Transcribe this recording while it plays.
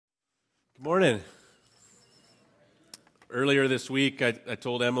Good morning. Earlier this week, I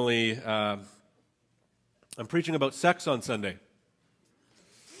told Emily I'm preaching about sex on Sunday.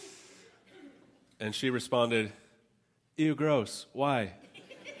 And she responded, "Ew, gross. Why?"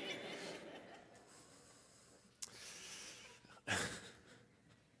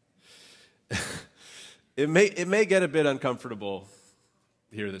 It may get a bit uncomfortable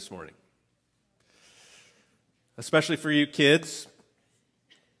here this morning. Especially for you kids.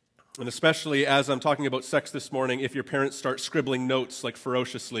 And especially as I'm talking about sex this morning, if your parents start scribbling notes like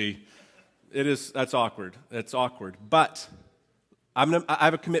ferociously, that's awkward. It's awkward. But I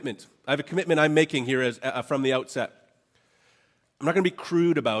have a commitment. I have a commitment I'm making here from the outset. I'm not going to be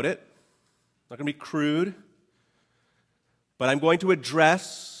crude about it. I'm not going to be crude. But I'm going to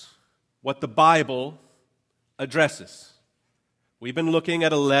address what the Bible addresses. We've been looking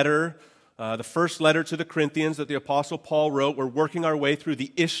at a letter, the first letter to the Corinthians that the Apostle Paul wrote. We're working our way through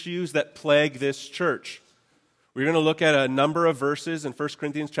the issues that plague this church. We're going to look at a number of verses in 1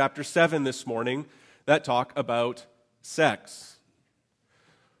 Corinthians chapter 7 this morning that talk about sex.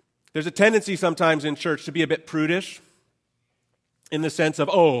 There's a tendency sometimes in church to be a bit prudish in the sense of,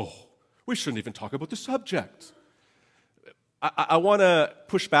 we shouldn't even talk about the subject. I want to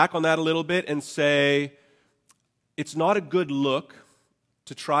push back on that a little bit and say it's not a good look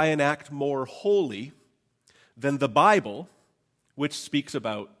to try and act more holy than the Bible, which speaks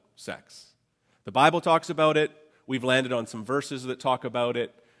about sex. The Bible talks about it. We've landed on some verses that talk about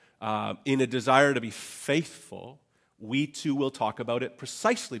it. In a desire to be faithful, we too will talk about it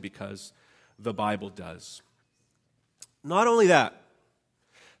precisely because the Bible does. Not only that,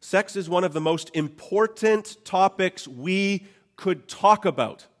 sex is one of the most important topics we could talk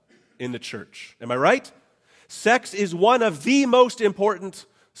about in the church. Am I right? Sex is one of the most important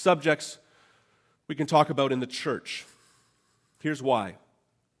subjects we can talk about in the church. Here's why.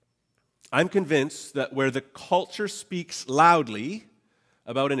 I'm convinced that where the culture speaks loudly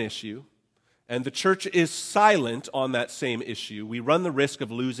about an issue and the church is silent on that same issue, we run the risk of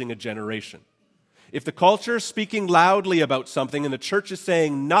losing a generation. If the culture is speaking loudly about something and the church is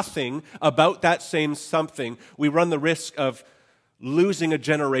saying nothing about that same something, we run the risk of losing a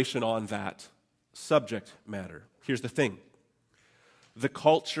generation on that subject matter. Here's the thing. The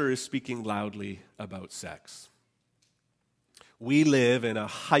culture is speaking loudly about sex. We live in a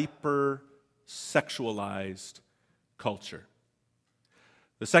hyper-sexualized culture.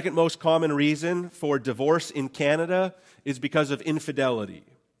 The second most common reason for divorce in Canada is because of infidelity.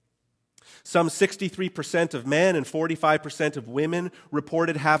 Some 63% of men and 45% of women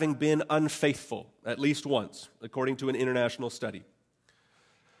reported having been unfaithful at least once, according to an international study.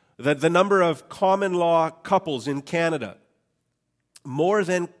 The number of common law couples in Canada more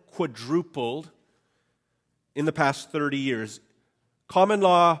than quadrupled in the past 30 years. Common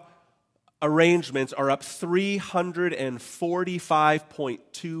law arrangements are up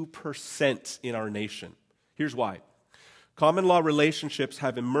 345.2% in our nation. Here's why. Common law relationships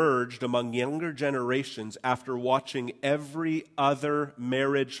have emerged among younger generations after watching every other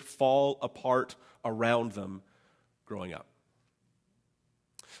marriage fall apart around them growing up.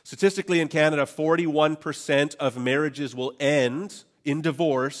 Statistically in Canada, 41% of marriages will end in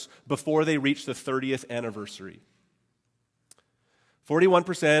divorce before they reach the 30th anniversary.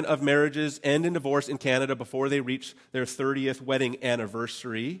 41% of marriages end in divorce in Canada before they reach their 30th wedding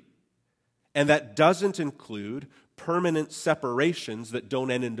anniversary. And that doesn't include permanent separations that don't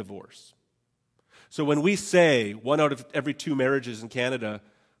end in divorce. So when we say 1 out of every 2 marriages in Canada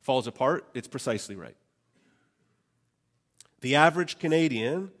falls apart, it's precisely right. The average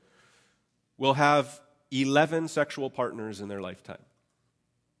Canadian will have 11 sexual partners in their lifetime.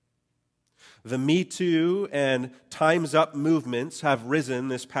 The Me Too and Time's Up movements have risen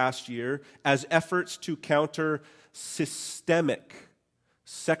this past year as efforts to counter systemic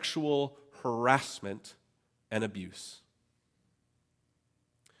sexual harassment and abuse.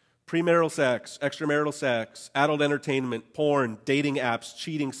 Premarital sex, extramarital sex, adult entertainment, porn, dating apps,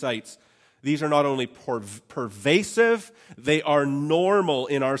 cheating sites. These are not only pervasive, they are normal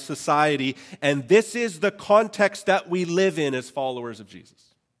in our society, and this is the context that we live in as followers of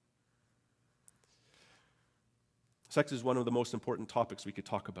Jesus. Sex is one of the most important topics we could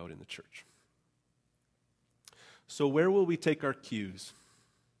talk about in the church. So where will we take our cues?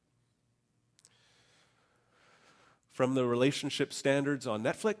 From the relationship standards on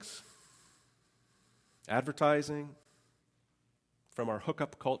Netflix, advertising, from our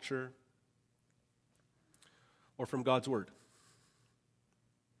hookup culture, or from God's Word?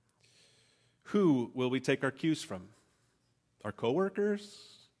 Who will we take our cues from? Our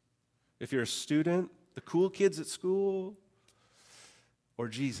coworkers? If you're a student, the cool kids at school? Or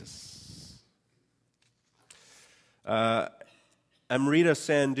Jesus? Amrita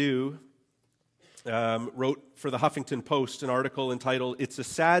Sandhu wrote for the Huffington Post an article entitled, "It's a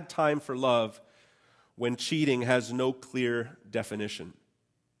Sad Time for Love When Cheating Has No Clear Definition."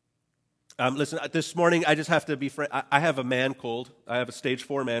 Listen, this morning I just have to be frank. I have a man cold. I have a stage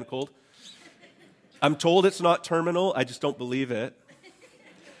 4 man cold. I'm told it's not terminal. I just don't believe it.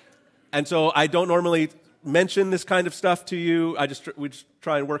 And so I don't normally mention this kind of stuff to you. We just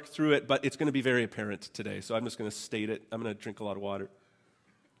try and work through it, but it's going to be very apparent today. So I'm just going to state it. I'm going to drink a lot of water.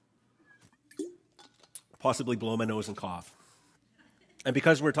 Possibly blow my nose and cough. And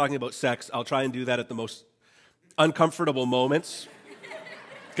because we're talking about sex, I'll try and do that at the most uncomfortable moments,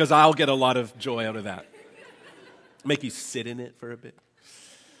 because I'll get a lot of joy out of that. Make you sit in it for a bit.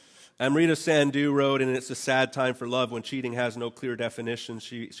 Amrita Sandhu wrote, and it's a sad time for love when cheating has no clear definition.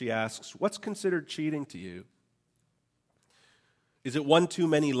 She asks, what's considered cheating to you? Is it one too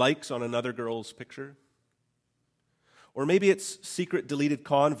many likes on another girl's picture? Or maybe it's secret deleted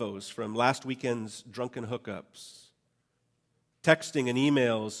convos from last weekend's drunken hookups. Texting and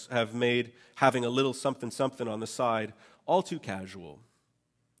emails have made having a little something on the side all too casual.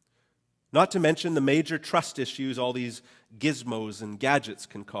 Not to mention the major trust issues all these gizmos and gadgets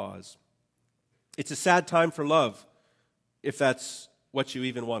can cause. It's a sad time for love, if that's what you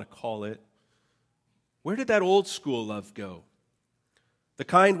even want to call it. Where did that old school love go? The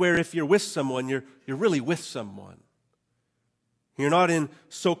kind where if you're with someone, you're really with someone. You're not in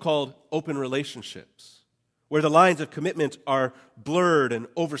so-called open relationships, where the lines of commitment are blurred and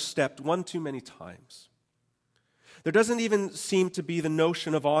overstepped one too many times. There doesn't even seem to be the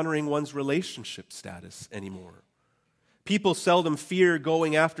notion of honoring one's relationship status anymore. People seldom fear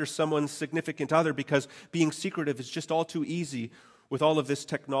going after someone's significant other because being secretive is just all too easy with all of this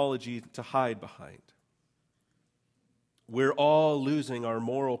technology to hide behind. We're all losing our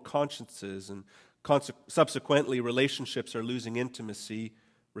moral consciences, and subsequently relationships are losing intimacy,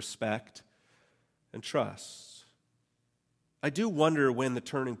 respect, and trust. I do wonder when the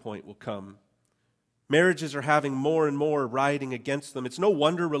turning point will come. Marriages are having more and more riding against them. It's no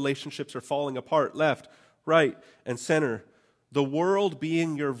wonder relationships are falling apart, left, right, and center. The world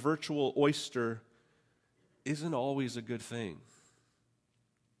being your virtual oyster isn't always a good thing.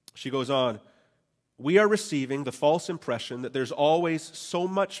 She goes on, we are receiving the false impression that there's always so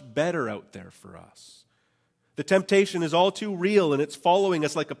much better out there for us. The temptation is all too real, and it's following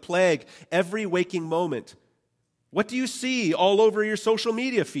us like a plague every waking moment. What do you see all over your social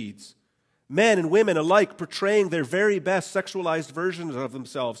media feeds? Men and women alike portraying their very best sexualized versions of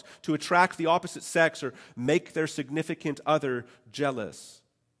themselves to attract the opposite sex or make their significant other jealous.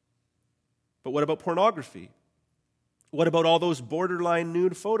 But what about pornography? What about all those borderline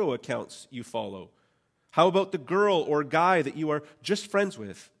nude photo accounts you follow? How about the girl or guy that you are just friends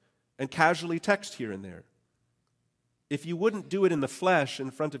with and casually text here and there? If you wouldn't do it in the flesh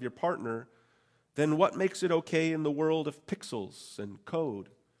in front of your partner, then what makes it okay in the world of pixels and code?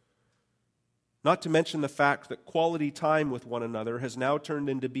 Not to mention the fact that quality time with one another has now turned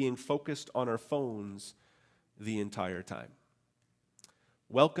into being focused on our phones the entire time.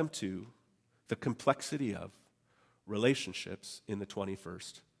 Welcome to the complexity of relationships in the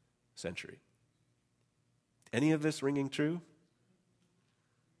 21st century. Any of this ringing true?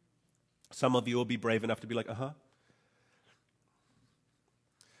 Some of you will be brave enough to be like, uh-huh.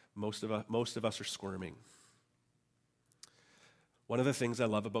 Most of us are squirming. One of the things I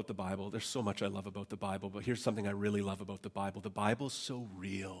love about the Bible, there's so much I love about the Bible, but here's something I really love about the Bible. The Bible's so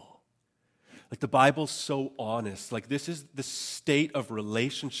real. Like the Bible's so honest. Like this is the state of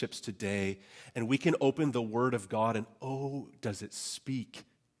relationships today, and we can open the Word of God and oh, does it speak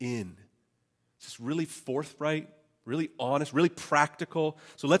in. It's just really forthright, really honest, really practical.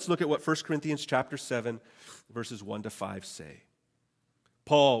 So let's look at what 1 Corinthians chapter 7, verses 1 to 5 say.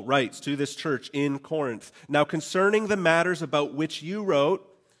 Paul writes to this church in Corinth, now concerning the matters about which you wrote,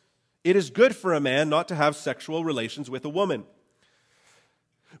 it is good for a man not to have sexual relations with a woman.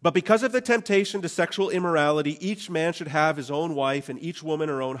 But because of the temptation to sexual immorality, each man should have his own wife and each woman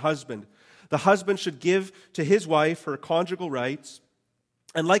her own husband. The husband should give to his wife her conjugal rights,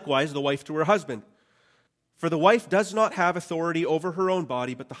 and likewise the wife to her husband. For the wife does not have authority over her own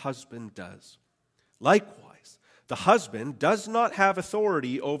body, but the husband does. Likewise, the husband does not have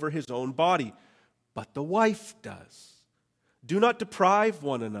authority over his own body, but the wife does. Do not deprive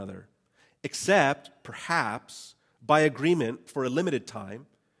one another, except perhaps by agreement for a limited time,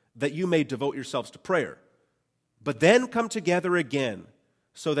 that you may devote yourselves to prayer. But then come together again,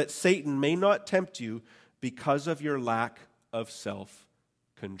 so that Satan may not tempt you because of your lack of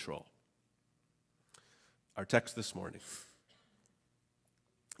self-control. Our text this morning.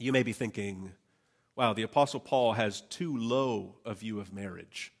 You may be thinking, Wow, the Apostle Paul has too low a view of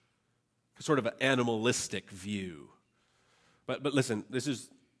marriage, sort of an animalistic view. But listen, this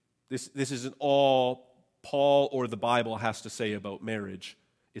isn't all Paul or the Bible has to say about marriage.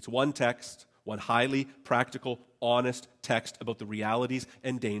 It's one text, one highly practical, honest text about the realities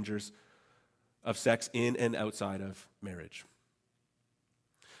and dangers of sex in and outside of marriage.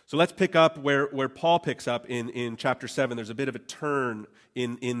 So let's pick up where Paul picks up in chapter 7. There's a bit of a turn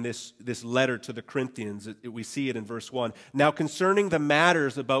in this letter to the Corinthians. We see it in verse 1. Now concerning the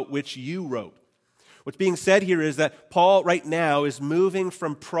matters about which you wrote. What's being said here is that Paul right now is moving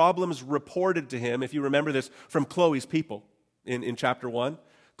from problems reported to him, if you remember this, from Chloe's people in chapter 1.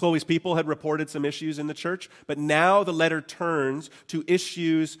 Chloe's people had reported some issues in the church, but now the letter turns to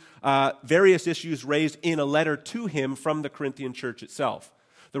issues, various issues raised in a letter to him from the Corinthian church itself.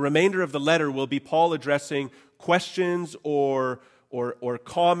 The remainder of the letter will be Paul addressing questions or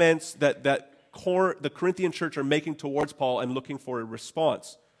comments that the Corinthian church are making towards Paul and looking for a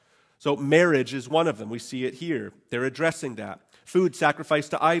response. So marriage is one of them. We see it here. They're addressing that. Food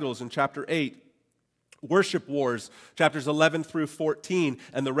sacrificed to idols in chapter 8. Worship wars, chapters 11 through 14,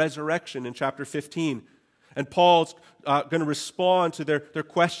 and the resurrection in chapter 15. And Paul's going to respond to their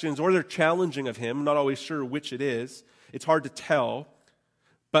questions or their challenging of him. I'm not always sure which it is. It's hard to tell.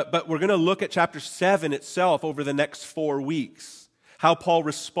 But we're going to look at chapter 7 itself over the next 4 weeks. How Paul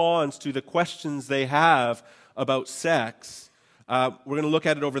responds to the questions they have about sex. We're going to look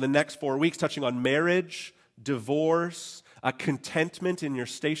at it over the next 4 weeks, touching on marriage, divorce, contentment in your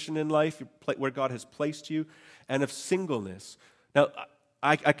station in life, where God has placed you, and of singleness. Now,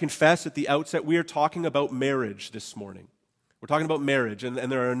 I confess at the outset, we are talking about marriage this morning. We're talking about marriage, and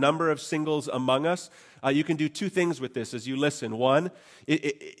there are a number of singles among us. You can do 2 things with this as you listen. One,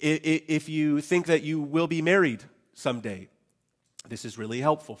 if you think that you will be married someday, this is really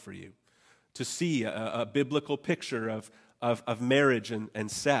helpful for you to see a biblical picture of marriage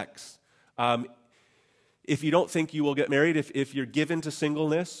and sex. If you don't think you will get married, if you're given to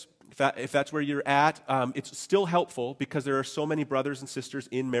singleness, if that's where you're at, it's still helpful because there are so many brothers and sisters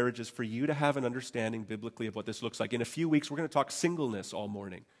in marriages for you to have an understanding biblically of what this looks like. In a few weeks, we're going to talk singleness all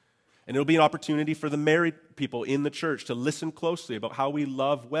morning. And it'll be an opportunity for the married people in the church to listen closely about how we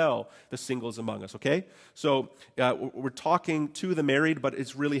love well the singles among us, okay? So we're talking to the married, but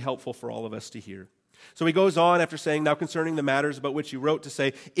it's really helpful for all of us to hear. So he goes on after saying, now concerning the matters about which you wrote, to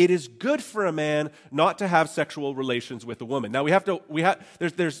say, it is good for a man not to have sexual relations with a woman. Now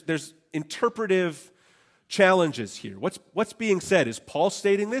there's interpretive challenges here. What's being said? Is Paul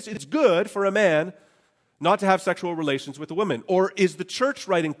stating this? It's good for a man not to have sexual relations with a woman. Or is the church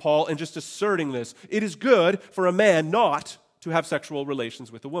writing Paul and just asserting this? It is good for a man not to have sexual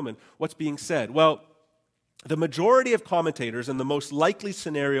relations with a woman. What's being said? Well, the majority of commentators, and the most likely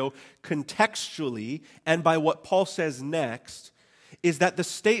scenario contextually and by what Paul says next, is that the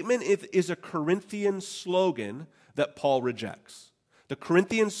statement is a Corinthian slogan that Paul rejects. The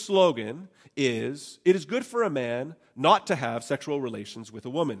Corinthian slogan is, it is good for a man not to have sexual relations with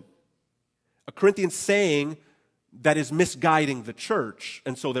a woman. A Corinthian saying that is misguiding the church,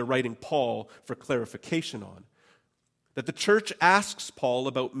 and so they're writing Paul for clarification on. That the church asks Paul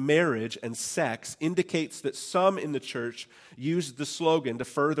about marriage and sex indicates that some in the church used the slogan to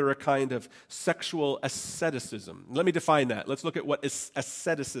further a kind of sexual asceticism. Let me define that. Let's look at what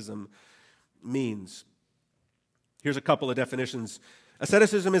asceticism means. Here's a couple of definitions.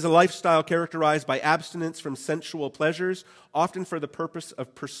 Asceticism is a lifestyle characterized by abstinence from sensual pleasures, often for the purpose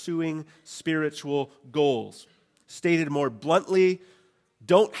of pursuing spiritual goals. Stated more bluntly,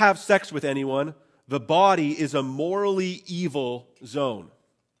 don't have sex with anyone. The body is a morally evil zone.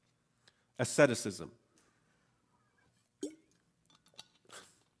 Asceticism.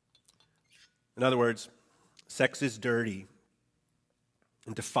 In other words, sex is dirty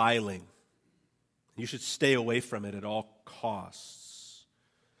and defiling. You should stay away from it at all costs.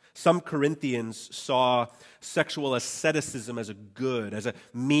 Some Corinthians saw sexual asceticism as a good, as a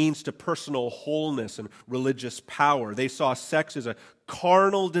means to personal wholeness and religious power. They saw sex as a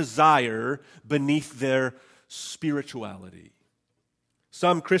carnal desire beneath their spirituality.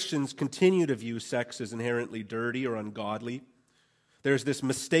 Some Christians continue to view sex as inherently dirty or ungodly. There's this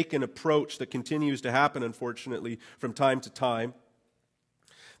mistaken approach that continues to happen, unfortunately, from time to time,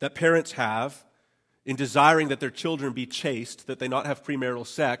 that parents have in desiring that their children be chaste, that they not have premarital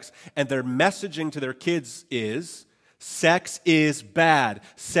sex, and their messaging to their kids is, sex is bad,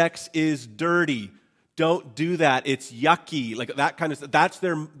 sex is dirty, don't do that, it's yucky, like that kind of stuff. That's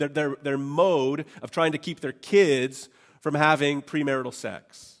their mode of trying to keep their kids from having premarital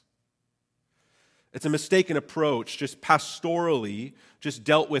sex. It's a mistaken approach, just pastorally, just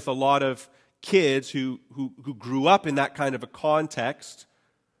dealt with a lot of kids who grew up in that kind of a context,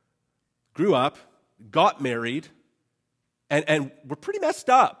 grew up, got married, and were pretty messed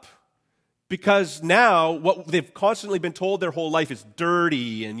up. Because now what they've constantly been told their whole life is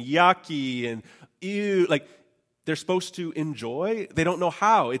dirty and yucky and ew. Like, they're supposed to enjoy. They don't know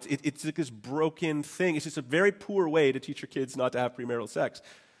how. It's like this broken thing. It's just a very poor way to teach your kids not to have premarital sex.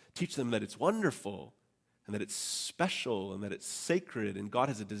 Teach them that it's wonderful and that it's special and that it's sacred and God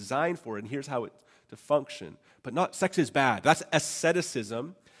has a design for it and here's how it to function. But not sex is bad. That's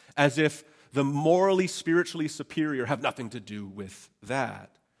asceticism, as if the morally, spiritually superior have nothing to do with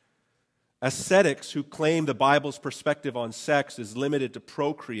that. Ascetics who claim the Bible's perspective on sex is limited to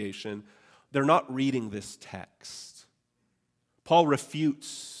procreation, they're not reading this text. Paul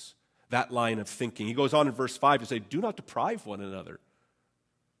refutes that line of thinking. He goes on in verse 5 to say, do not deprive one another.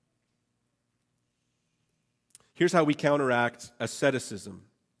 Here's how we counteract asceticism.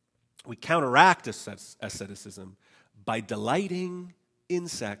 We counteract asceticism by delighting in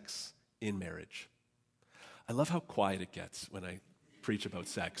sex in marriage. I love how quiet it gets when I preach about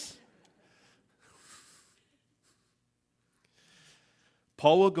sex.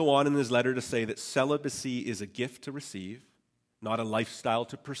 Paul will go on in his letter to say that celibacy is a gift to receive, not a lifestyle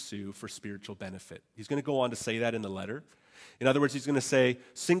to pursue for spiritual benefit. He's going to go on to say that in the letter. In other words, he's going to say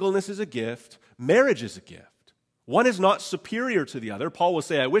singleness is a gift, marriage is a gift. One is not superior to the other. Paul will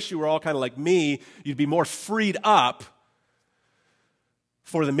say, I wish you were all kind of like me. You'd be more freed up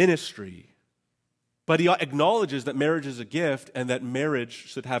for the ministry. But he acknowledges that marriage is a gift and that marriage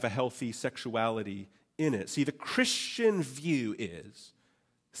should have a healthy sexuality in it. See, the Christian view is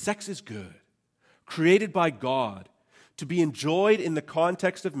sex is good, created by God, to be enjoyed in the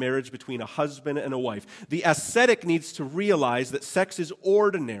context of marriage between a husband and a wife. The ascetic needs to realize that sex is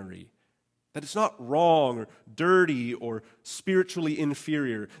ordinary, that it's not wrong or dirty or spiritually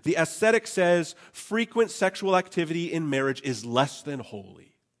inferior. The ascetic says frequent sexual activity in marriage is less than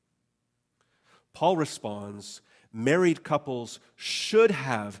holy. Paul responds, married couples should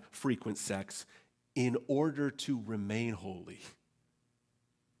have frequent sex in order to remain holy.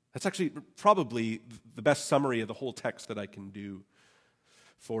 That's actually probably the best summary of the whole text that I can do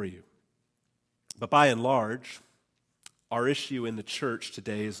for you. But by and large, our issue in the church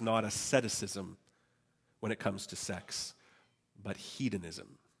today is not asceticism when it comes to sex, but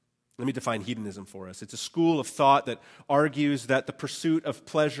hedonism. Let me define hedonism for us. It's a school of thought that argues that the pursuit of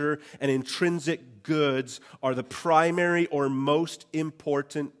pleasure and intrinsic goods are the primary or most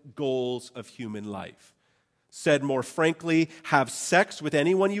important goals of human life. Said more frankly, have sex with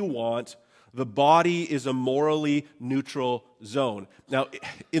anyone you want. The body is a morally neutral zone. Now,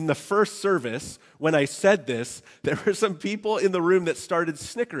 in the first service, when I said this, there were some people in the room that started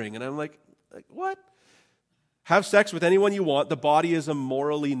snickering, and I'm like what? Have sex with anyone you want. The body is a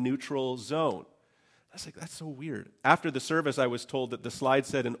morally neutral zone. I was like, that's so weird. After the service, I was told that the slide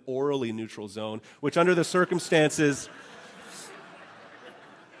said an orally neutral zone, which under the circumstances,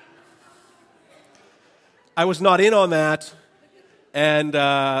 I was not in on that, and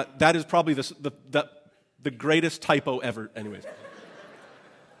that is probably the greatest typo ever. Anyways.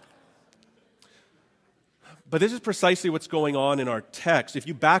 But this is precisely what's going on in our text. If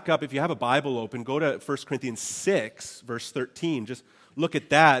you back up, if you have a Bible open, go to 1 Corinthians 6, verse 13. Just look at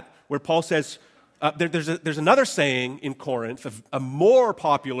that, where Paul says, there's another saying in Corinth, a more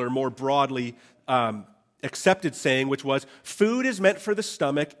popular, more broadly accepted saying, which was, food is meant for the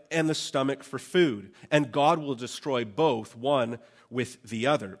stomach and the stomach for food, and God will destroy both, one with the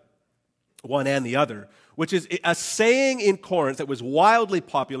other, one and the other, which is a saying in Corinth that was wildly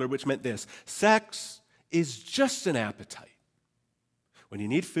popular, which meant this: sex is just an appetite. When you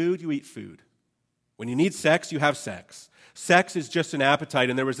need food, you eat food. When you need sex, you have sex. Sex is just an appetite,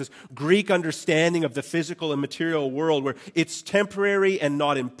 and there was this Greek understanding of the physical and material world where it's temporary and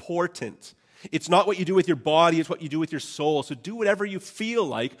not important. It's not what you do with your body, it's what you do with your soul. So do whatever you feel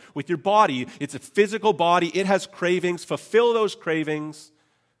like with your body. It's a physical body, it has cravings, fulfill those cravings,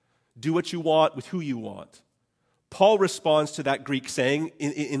 do what you want with who you want. Paul responds to that Greek saying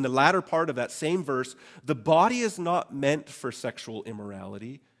in the latter part of that same verse, the body is not meant for sexual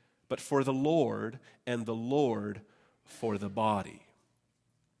immorality, but for the Lord, and the Lord for the body.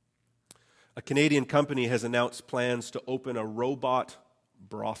 A Canadian company has announced plans to open a robot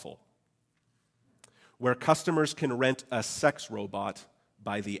brothel where customers can rent a sex robot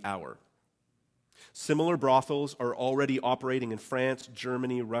by the hour. Similar brothels are already operating in France,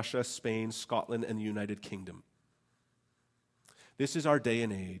 Germany, Russia, Spain, Scotland, and the United Kingdom. This is our day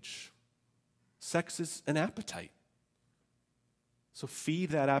and age. Sex is an appetite. So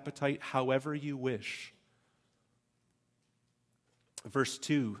feed that appetite however you wish. Verse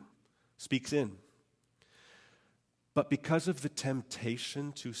 2 speaks in. But because of the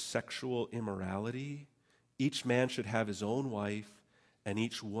temptation to sexual immorality, each man should have his own wife and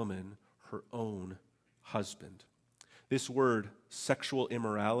each woman her own husband. This word, sexual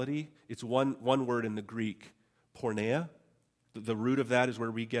immorality, it's one word in the Greek, porneia. The root of that is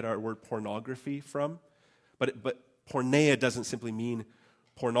where we get our word pornography from. But porneia doesn't simply mean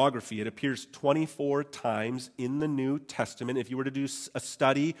pornography. It appears 24 times in the New Testament. If you were to do a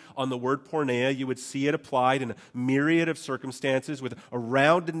study on the word porneia, you would see it applied in a myriad of circumstances with a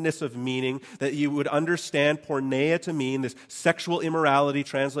roundedness of meaning that you would understand porneia to mean this sexual immorality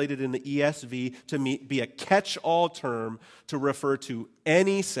translated in the ESV to be a catch-all term to refer to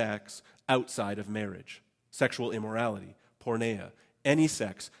any sex outside of marriage. Sexual immorality, porneia, any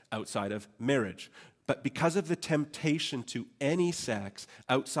sex outside of marriage. But because of the temptation to any sex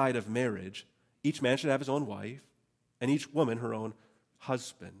outside of marriage, each man should have his own wife and each woman her own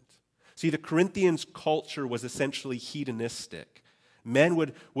husband. See, the Corinthians' culture was essentially hedonistic. Men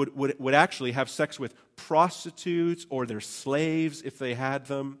would actually have sex with prostitutes or their slaves if they had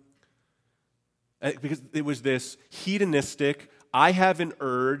them. Because it was this hedonistic, I have an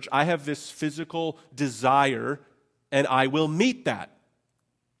urge, I have this physical desire, and I will meet that.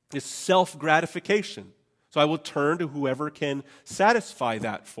 Is self-gratification. So I will turn to whoever can satisfy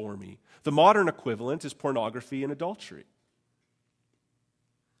that for me. The modern equivalent is pornography and adultery.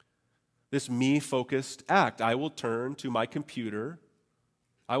 This me-focused act. I will turn to my computer.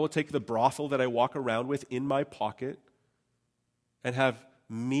 I will take the brothel that I walk around with in my pocket and have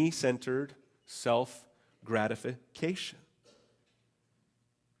me-centered self-gratification.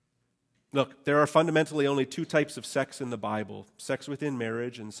 Look, there are fundamentally only two types of sex in the Bible: sex within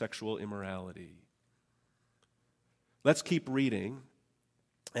marriage and sexual immorality. Let's keep reading,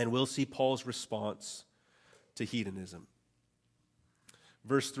 and we'll see Paul's response to hedonism.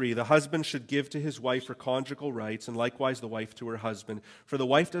 Verse 3, the husband should give to his wife her conjugal rights, and likewise the wife to her husband. For the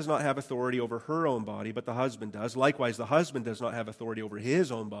wife does not have authority over her own body, but the husband does. Likewise, the husband does not have authority over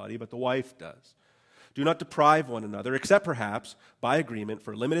his own body, but the wife does. Do not deprive one another, except perhaps by agreement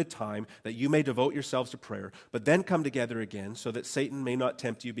for a limited time, that you may devote yourselves to prayer, but then come together again, so that Satan may not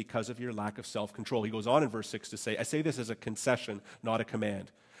tempt you because of your lack of self-control. He goes on in verse 6 to say, I say this as a concession, not a command.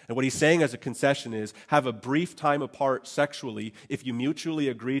 And what he's saying as a concession is, have a brief time apart sexually if you mutually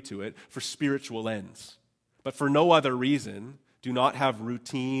agree to it for spiritual ends. But for no other reason, do not have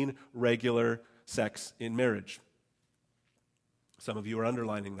routine, regular sex in marriage. Some of you are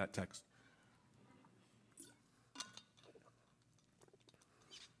underlining that text.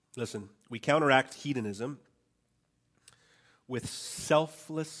 Listen, we counteract hedonism with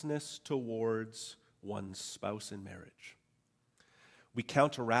selflessness towards one's spouse in marriage. We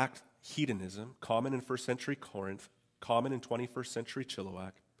counteract hedonism, common in first century Corinth, common in 21st century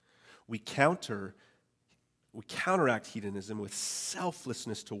Chilliwack. We counteract hedonism with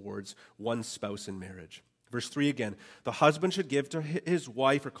selflessness towards one's spouse in marriage. Verse 3 again, the husband should give to his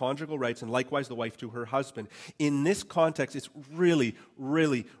wife her conjugal rights, and likewise the wife to her husband. In this context, it's really,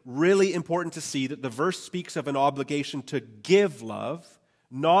 really, really important to see that the verse speaks of an obligation to give love,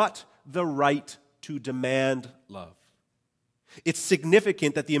 not the right to demand love. It's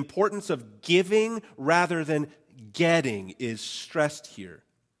significant that the importance of giving rather than getting is stressed here.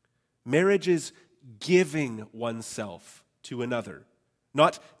 Marriage is giving oneself to another,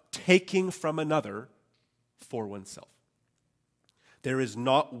 not taking from another for oneself. There is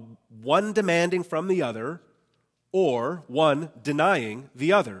not one demanding from the other or one denying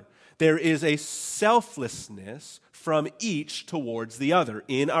the other. There is a selflessness from each towards the other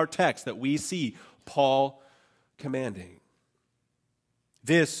in our text that we see Paul commanding.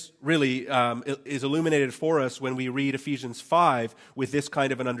 This really is illuminated for us when we read Ephesians 5 with this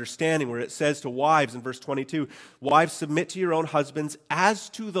kind of an understanding where it says to wives in verse 22, wives, submit to your own husbands as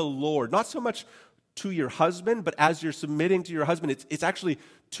to the Lord. Not so much to your husband, but as you're submitting to your husband, it's actually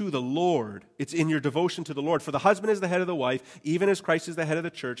to the Lord. It's in your devotion to the Lord. For the husband is the head of the wife, even as Christ is the head of the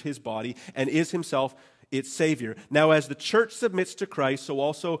church, his body, and is himself its Savior. Now, as the church submits to Christ, so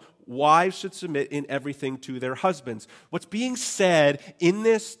also wives should submit in everything to their husbands. What's being said in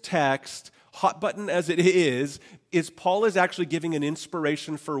this text, hot button as it is Paul is actually giving an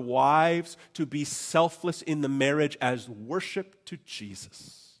inspiration for wives to be selfless in the marriage as worship to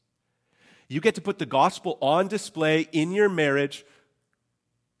Jesus. You get to put the gospel on display in your marriage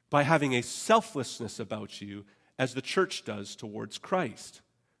by having a selflessness about you as the church does towards Christ.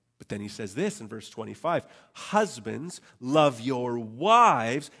 But then he says this in verse 25, husbands, love your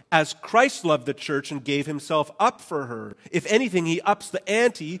wives as Christ loved the church and gave himself up for her. If anything, he ups the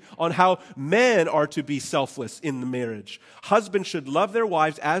ante on how men are to be selfless in the marriage. Husbands should love their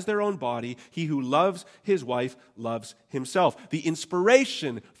wives as their own body. He who loves his wife loves himself. The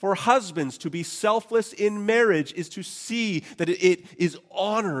inspiration for husbands to be selfless in marriage is to see that it is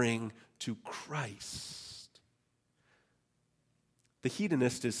honoring to Christ. The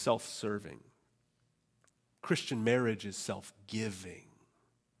hedonist is self-serving. Christian marriage is self-giving.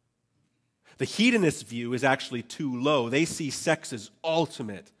 The hedonist view is actually too low. They see sex as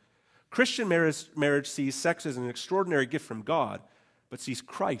ultimate. Christian marriage sees sex as an extraordinary gift from God, but sees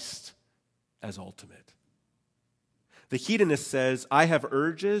Christ as ultimate. The hedonist says, I have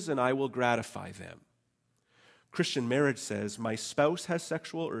urges and I will gratify them. Christian marriage says, my spouse has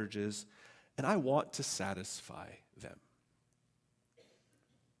sexual urges and I want to satisfy them.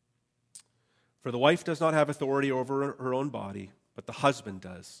 For the wife does not have authority over her own body, but the husband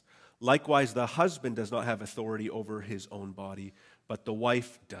does. Likewise, the husband does not have authority over his own body, but the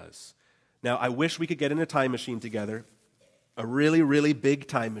wife does. Now, I wish we could get in a time machine together, a really, really big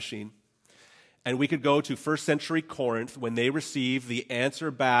time machine, and we could go to first century Corinth when they received the answer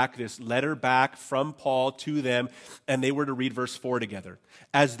back, this letter back from Paul to them, and they were to read verse 4 together.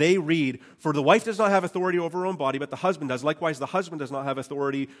 As they read, for the wife does not have authority over her own body, but the husband does. Likewise, the husband does not have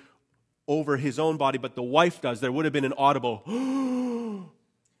authority over his own body, but the wife does. There would have been an audible,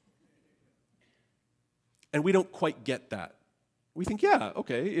 and we don't quite get that. We think, yeah,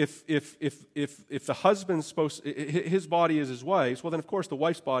 okay, if the husband's supposed, his body is his wife's, well then of course the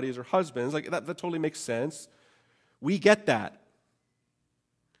wife's body is her husband's. Like that totally makes sense. We get that.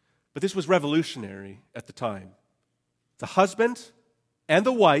 But this was revolutionary at the time. The husband and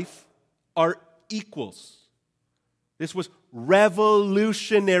the wife are equals. This was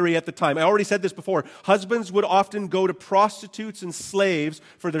revolutionary at the time. I already said this before. Husbands would often go to prostitutes and slaves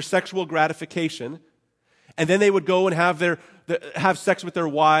for their sexual gratification, and then they would go and have sex with their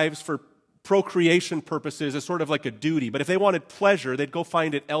wives for procreation purposes as sort of like a duty. But if they wanted pleasure, they'd go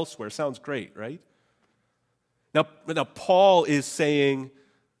find it elsewhere. Sounds great, right? Now Paul is saying,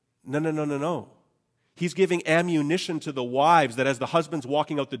 no. He's giving ammunition to the wives that as the husband's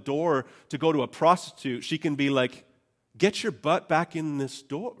walking out the door to go to a prostitute, she can be like, get your butt back in this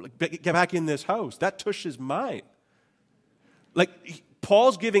door. Get back in this house. That tush is mine. Like,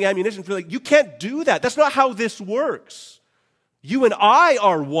 Paul's giving ammunition for you can't do that. That's not how this works. You and I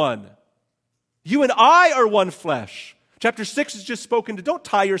are one. You and I are one flesh. Chapter 6 is just spoken to, don't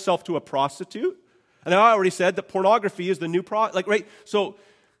tie yourself to a prostitute. And I already said that pornography is the new right? So,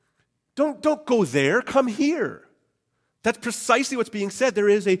 don't go there. Come here. That's precisely what's being said. There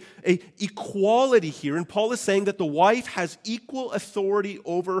is a equality here, and Paul is saying that the wife has equal authority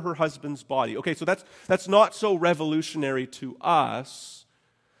over her husband's body. Okay, so that's not so revolutionary to us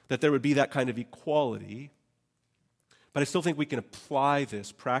that there would be that kind of equality, but I still think we can apply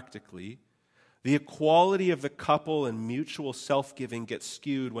this practically. The equality of the couple and mutual self-giving gets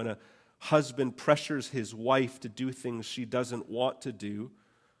skewed when a husband pressures his wife to do things she doesn't want to do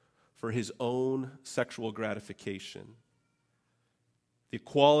for his own sexual gratification. The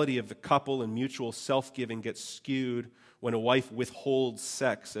equality of the couple and mutual self-giving gets skewed when a wife withholds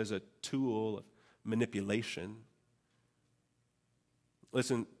sex as a tool of manipulation.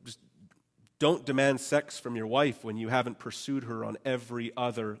 Listen, just don't demand sex from your wife when you haven't pursued her on every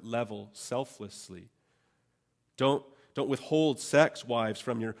other level selflessly. Don't withhold sex, wives,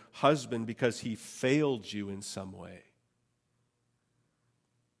 from your husband because he failed you in some way.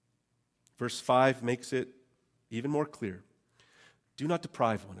 Verse 5 makes it even more clear. Do not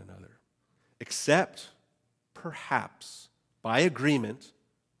deprive one another, except perhaps by agreement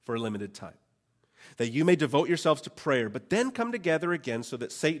for a limited time, that you may devote yourselves to prayer, but then come together again so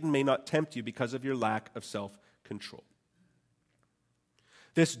that Satan may not tempt you because of your lack of self-control.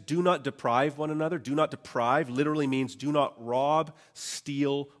 This do not deprive one another, do not deprive literally means do not rob,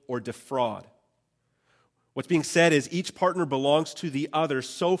 steal, or defraud. What's being said is each partner belongs to the other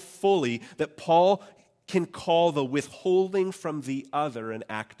so fully that Paul can call the withholding from the other an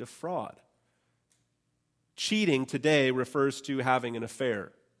act of fraud. Cheating today refers to having an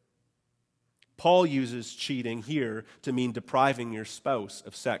affair. Paul uses cheating here to mean depriving your spouse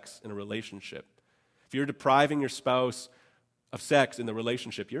of sex in a relationship. If you're depriving your spouse of sex in the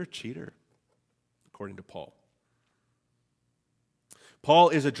relationship, you're a cheater, according to Paul. Paul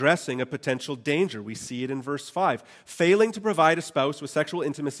is addressing a potential danger. We see it in verse 5. Failing to provide a spouse with sexual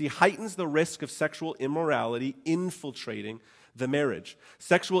intimacy heightens the risk of sexual immorality infiltrating the marriage.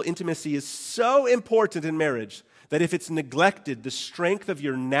 Sexual intimacy is so important in marriage that if it's neglected, the strength of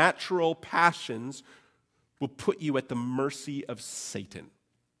your natural passions will put you at the mercy of Satan.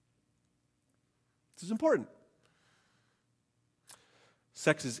 This is important.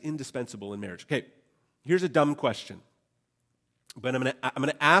 Sex is indispensable in marriage. Okay, here's a dumb question. But I'm going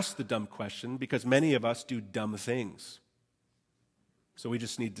to ask the dumb question because many of us do dumb things. So we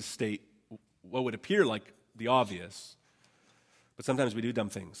just need to state what would appear like the obvious. But sometimes we do dumb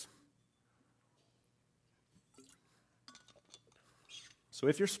things. So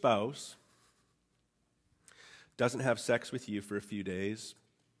if your spouse doesn't have sex with you for a few days,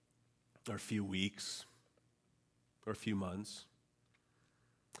 or a few weeks, or a few months,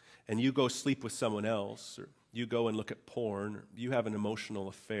 and you go sleep with someone else, or you go and look at porn, or you have an emotional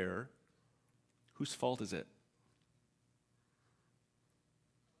affair, whose fault is it?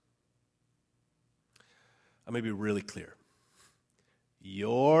 I'm going to be really clear.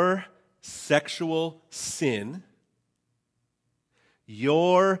 Your sexual sin,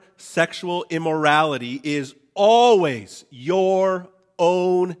 your sexual immorality is always your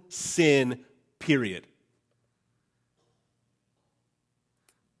own sin, period.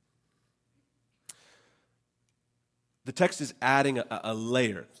 The text is adding a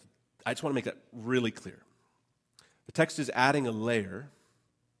layer. I just want to make that really clear. The text is adding a layer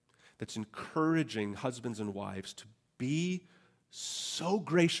that's encouraging husbands and wives to be so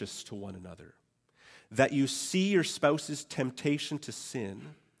gracious to one another that you see your spouse's temptation to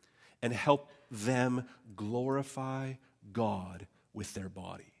sin and help them glorify God with their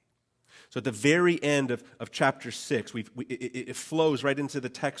body. So at the very end of chapter 6, it flows right into the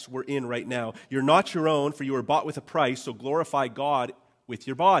text we're in right now. You're not your own, for you were bought with a price, so glorify God with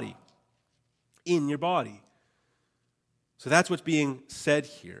your body, in your body. So that's what's being said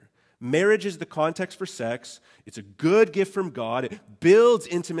here. Marriage is the context for sex. It's a good gift from God. It builds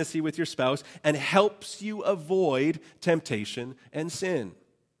intimacy with your spouse and helps you avoid temptation and sin.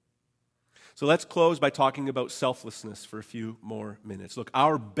 So let's close by talking about selflessness for a few more minutes. Look,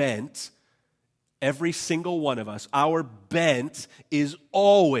 our bent, every single one of us, our bent is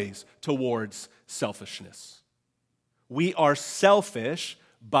always towards selfishness. We are selfish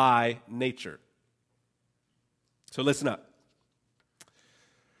by nature. So listen up.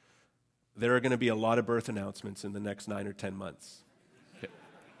 There are going to be a lot of birth announcements in the next 9 or 10 months.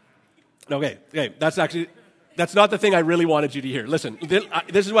 Okay, that's not the thing I really wanted you to hear. Listen,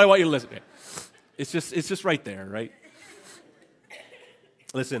 this is what I want you to listen to. It's just right there, right?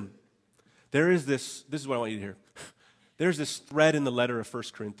 Listen, this is what I want you to hear. There's this thread in the letter of 1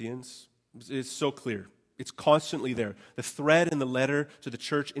 Corinthians. It's so clear. It's constantly there. The thread in the letter to the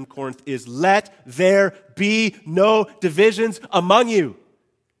church in Corinth is, let there be no divisions among you.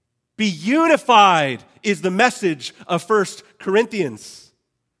 Be unified is the message of 1 Corinthians.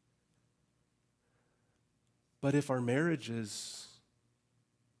 But if our marriages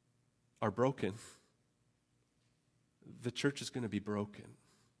are broken, the church is going to be broken.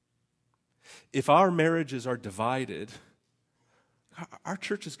 If our marriages are divided, our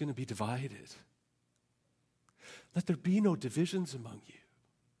church is going to be divided. Let there be no divisions among you.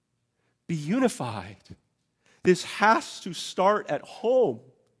 Be unified. This has to start at home.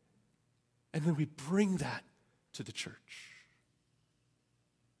 And then we bring that to the church.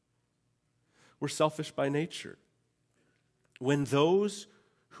 We're selfish by nature. When those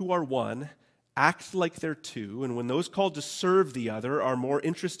who are one act like they're two, and when those called to serve the other are more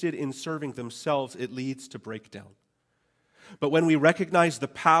interested in serving themselves, it leads to breakdown. But when we recognize the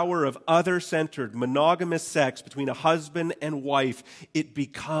power of other-centered, monogamous sex between a husband and wife, it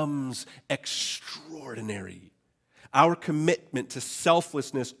becomes extraordinary. Our commitment to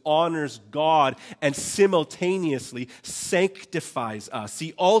selflessness honors God and simultaneously sanctifies us.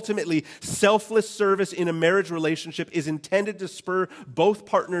 See, ultimately, selfless service in a marriage relationship is intended to spur both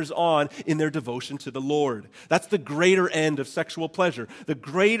partners on in their devotion to the Lord. That's the greater end of sexual pleasure. The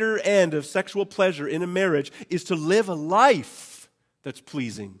greater end of sexual pleasure in a marriage is to live a life that's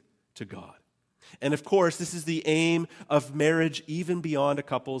pleasing to God. And of course, this is the aim of marriage even beyond a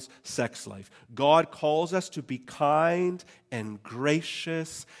couple's sex life. God calls us to be kind and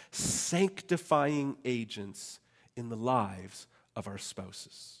gracious, sanctifying agents in the lives of our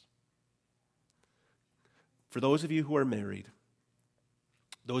spouses. For those of you who are married,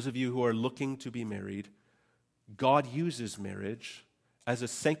 those of you who are looking to be married, God uses marriage as a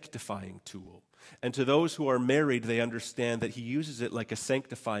sanctifying tool. And to those who are married, they understand that he uses it like a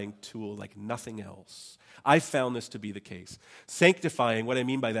sanctifying tool, like nothing else. I've found this to be the case. Sanctifying, what I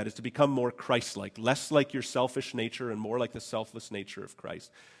mean by that is to become more Christ-like, less like your selfish nature and more like the selfless nature of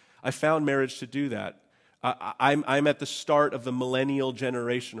Christ. I found marriage to do that. I'm at the start of the millennial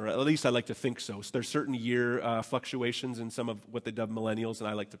generation, or at least I like to think so. So there's certain year fluctuations in some of what they dub millennials, and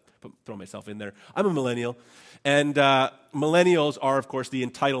I like to throw myself in there. I'm a millennial. And millennials are, of course, the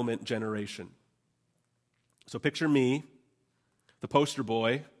entitlement generation. So picture me, the poster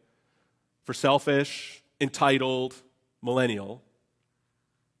boy for selfish, entitled, millennial.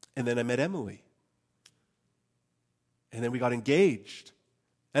 And then I met Emily. And then we got engaged.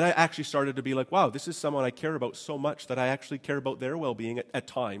 And I actually started to be like, wow, this is someone I care about so much that I actually care about their well-being at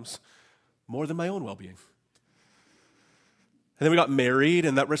times more than my own well-being. And then we got married,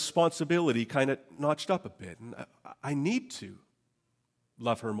 and that responsibility kind of notched up a bit. And I need to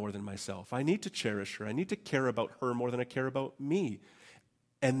love her more than myself. I need to cherish her. I need to care about her more than I care about me.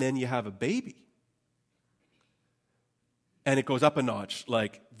 And then you have a baby. And it goes up a notch,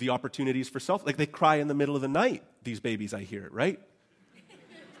 like the opportunities for self. Like they cry in the middle of the night, these babies, I hear, right?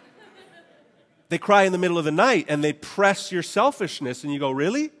 They cry in the middle of the night and they press your selfishness, and you go,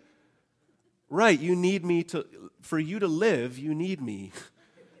 really? Right, you need me for you to live, you need me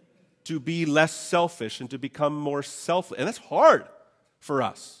to be less selfish and to become more selfless. And that's hard for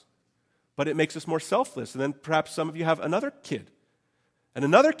us, but it makes us more selfless. And then perhaps some of you have another kid. And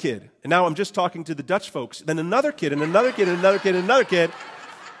another kid. And now I'm just talking to the Dutch folks. Then another kid, and another kid, and another kid, and another kid.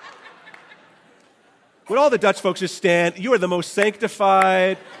 Would all the Dutch folks just stand? You are the most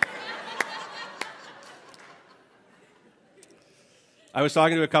sanctified. I was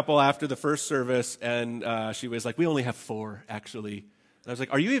talking to a couple after the first service, and she was like, we only have 4, actually. And I was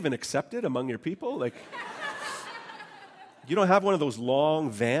like, are you even accepted among your people? Like, you don't have one of those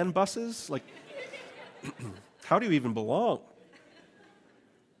long van buses? Like, how do you even belong?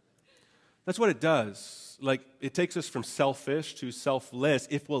 That's what it does. Like, it takes us from selfish to selfless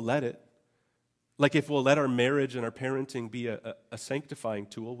if we'll let it. Like, if we'll let our marriage and our parenting be a sanctifying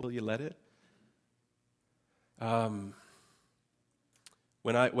tool, will you let it?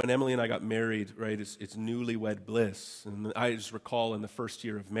 When Emily and I got married, right, it's newlywed bliss. And I just recall in the first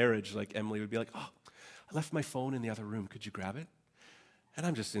year of marriage, like, Emily would be like, oh, I left my phone in the other room. Could you grab it? And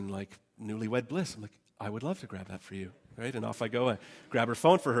I'm just in, like, newlywed bliss. I'm like, I would love to grab that for you. Right? And off I go. I grab her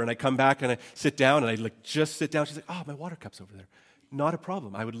phone for her, and I come back, and I sit down, and I just sit down. She's like, oh, my water cup's over there. Not a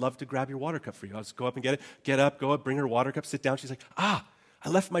problem. I would love to grab your water cup for you. I'll just go up and get it. Get up, go up, bring her water cup, sit down. She's like, I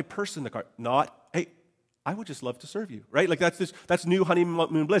left my purse in the car. Hey, I would just love to serve you. Right? Like that's new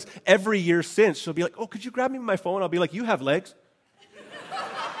honeymoon bliss. Every year since, she'll be like, oh, could you grab me my phone? I'll be like, you have legs.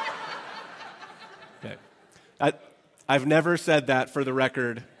 Okay. I've never said that for the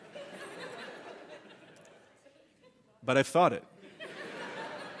record. But I've thought it.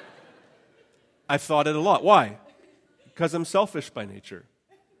 I've thought it a lot. Why? Because I'm selfish by nature.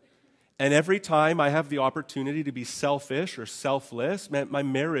 And every time I have the opportunity to be selfish or selfless, my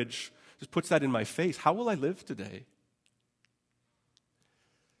marriage just puts that in my face. How will I live today?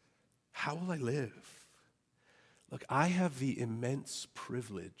 How will I live? Look, I have the immense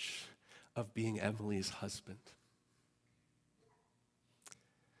privilege of being Emily's husband.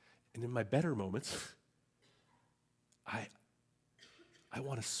 And in my better moments, I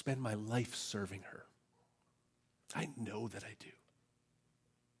want to spend my life serving her. I know that I do.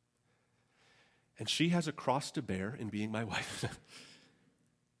 And she has a cross to bear in being my wife.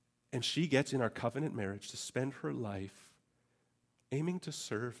 And she gets in our covenant marriage to spend her life aiming to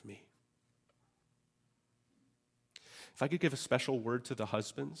serve me. If I could give a special word to the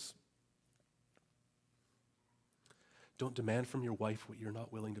husbands, don't demand from your wife what you're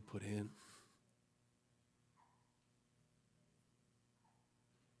not willing to put in.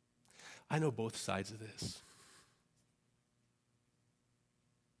 I know both sides of this.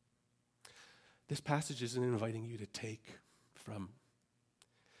 This passage isn't inviting you to take from.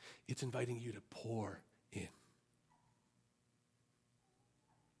 It's inviting you to pour in.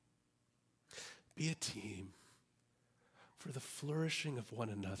 Be a team for the flourishing of one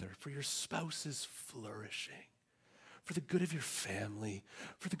another, for your spouse's flourishing, for the good of your family,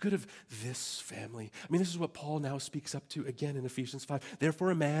 for the good of this family. I mean, this is what Paul now speaks up to again in Ephesians 5.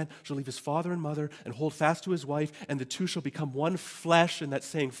 Therefore, a man shall leave his father and mother and hold fast to his wife, and the two shall become one flesh. And that's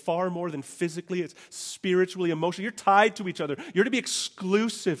saying far more than physically, it's spiritually, emotionally. You're tied to each other. You're to be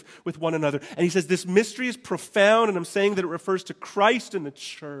exclusive with one another. And he says this mystery is profound, and I'm saying that it refers to Christ and the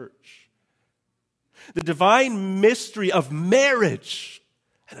church. The divine mystery of marriage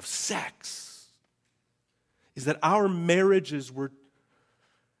and of sex is that our marriages were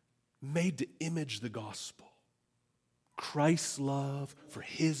made to image the gospel. Christ's love for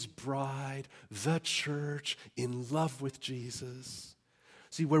his bride, the church, in love with Jesus,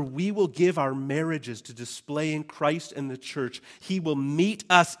 See, where we will give our marriages to displaying Christ and the church, He will meet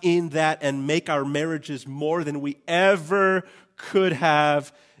us in that and make our marriages more than we ever could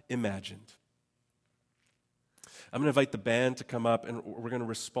have imagined. I'm going to invite the band to come up, and we're going to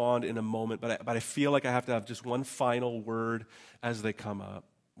respond in a moment, but I feel like I have to have just one final word as they come up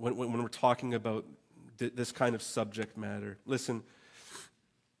when we're talking about this kind of subject matter. Listen,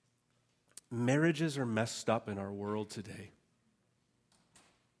 marriages are messed up in our world today.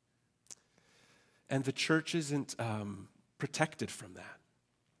 And the church isn't protected from that.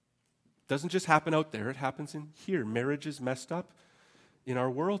 It doesn't just happen out there, it happens in here. Marriage is messed up in our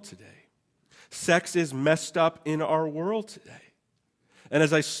world today. Sex is messed up in our world today. And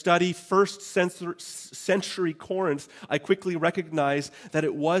as I study first century Corinth, I quickly recognize that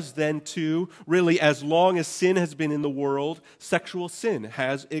it was then too, really, as long as sin has been in the world, sexual sin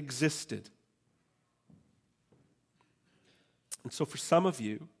has existed. And so for some of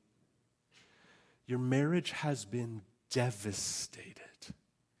you, your marriage has been devastated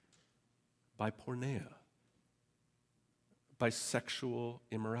by porneia, by sexual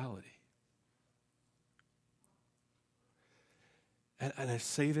immorality. And I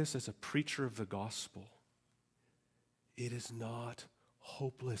say this as a preacher of the gospel. It is not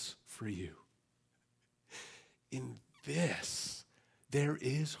hopeless for you. In this, there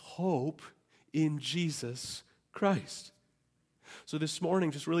is hope in Jesus Christ. So this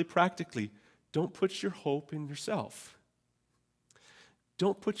morning, just really practically, don't put your hope in yourself.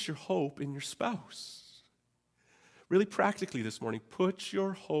 Don't put your hope in your spouse. Really practically this morning, put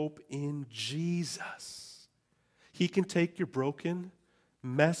your hope in Jesus. He can take your broken,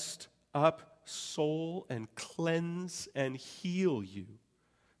 messed up soul and cleanse and heal you.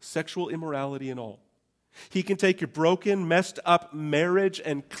 Sexual immorality and all. He can take your broken, messed up marriage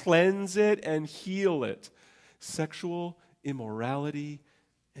and cleanse it and heal it. Sexual immorality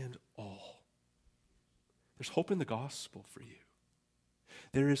and all. There's hope in the gospel for you.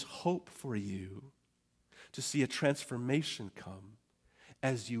 There is hope for you to see a transformation come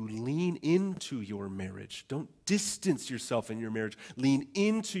as you lean into your marriage. Don't distance yourself in your marriage. Lean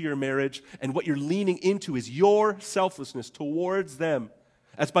into your marriage, and what you're leaning into is your selflessness towards them.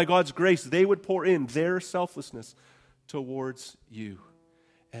 As by God's grace, they would pour in their selflessness towards you.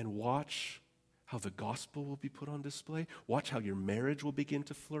 And watch how the gospel will be put on display. Watch how your marriage will begin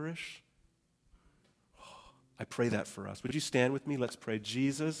to flourish. I pray that for us. Would you stand with me? Let's pray.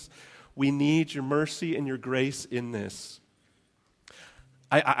 Jesus, we need your mercy and your grace in this.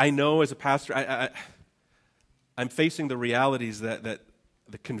 I know as a pastor, I'm facing the realities that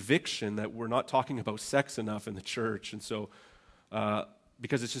the conviction that we're not talking about sex enough in the church. And so,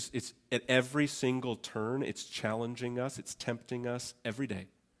 because it's at every single turn, it's challenging us, it's tempting us every day.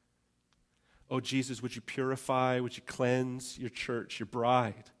 Oh, Jesus, would you purify, would you cleanse your church, your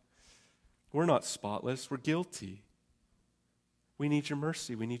bride? We're not spotless, we're guilty. We need your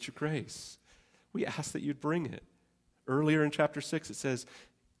mercy, we need your grace. We ask that you'd bring it. Earlier in chapter 6, it says,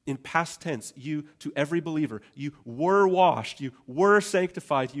 in past tense, you, to every believer, you were washed, you were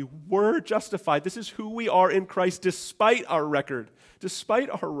sanctified, you were justified. This is who we are in Christ despite our record, despite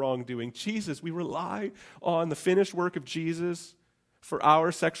our wrongdoing. Jesus, we rely on the finished work of Jesus for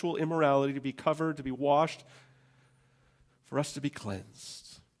our sexual immorality to be covered, to be washed, for us to be cleansed.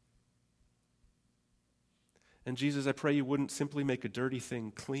 And Jesus, I pray you wouldn't simply make a dirty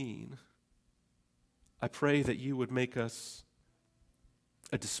thing clean. I pray that you would make us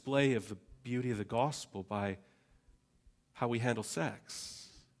a display of the beauty of the gospel by how we handle sex,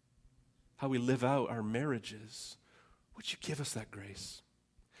 how we live out our marriages. Would you give us that grace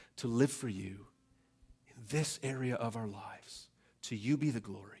to live for you in this area of our lives? To you be the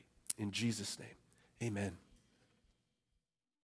glory. In Jesus' name, amen.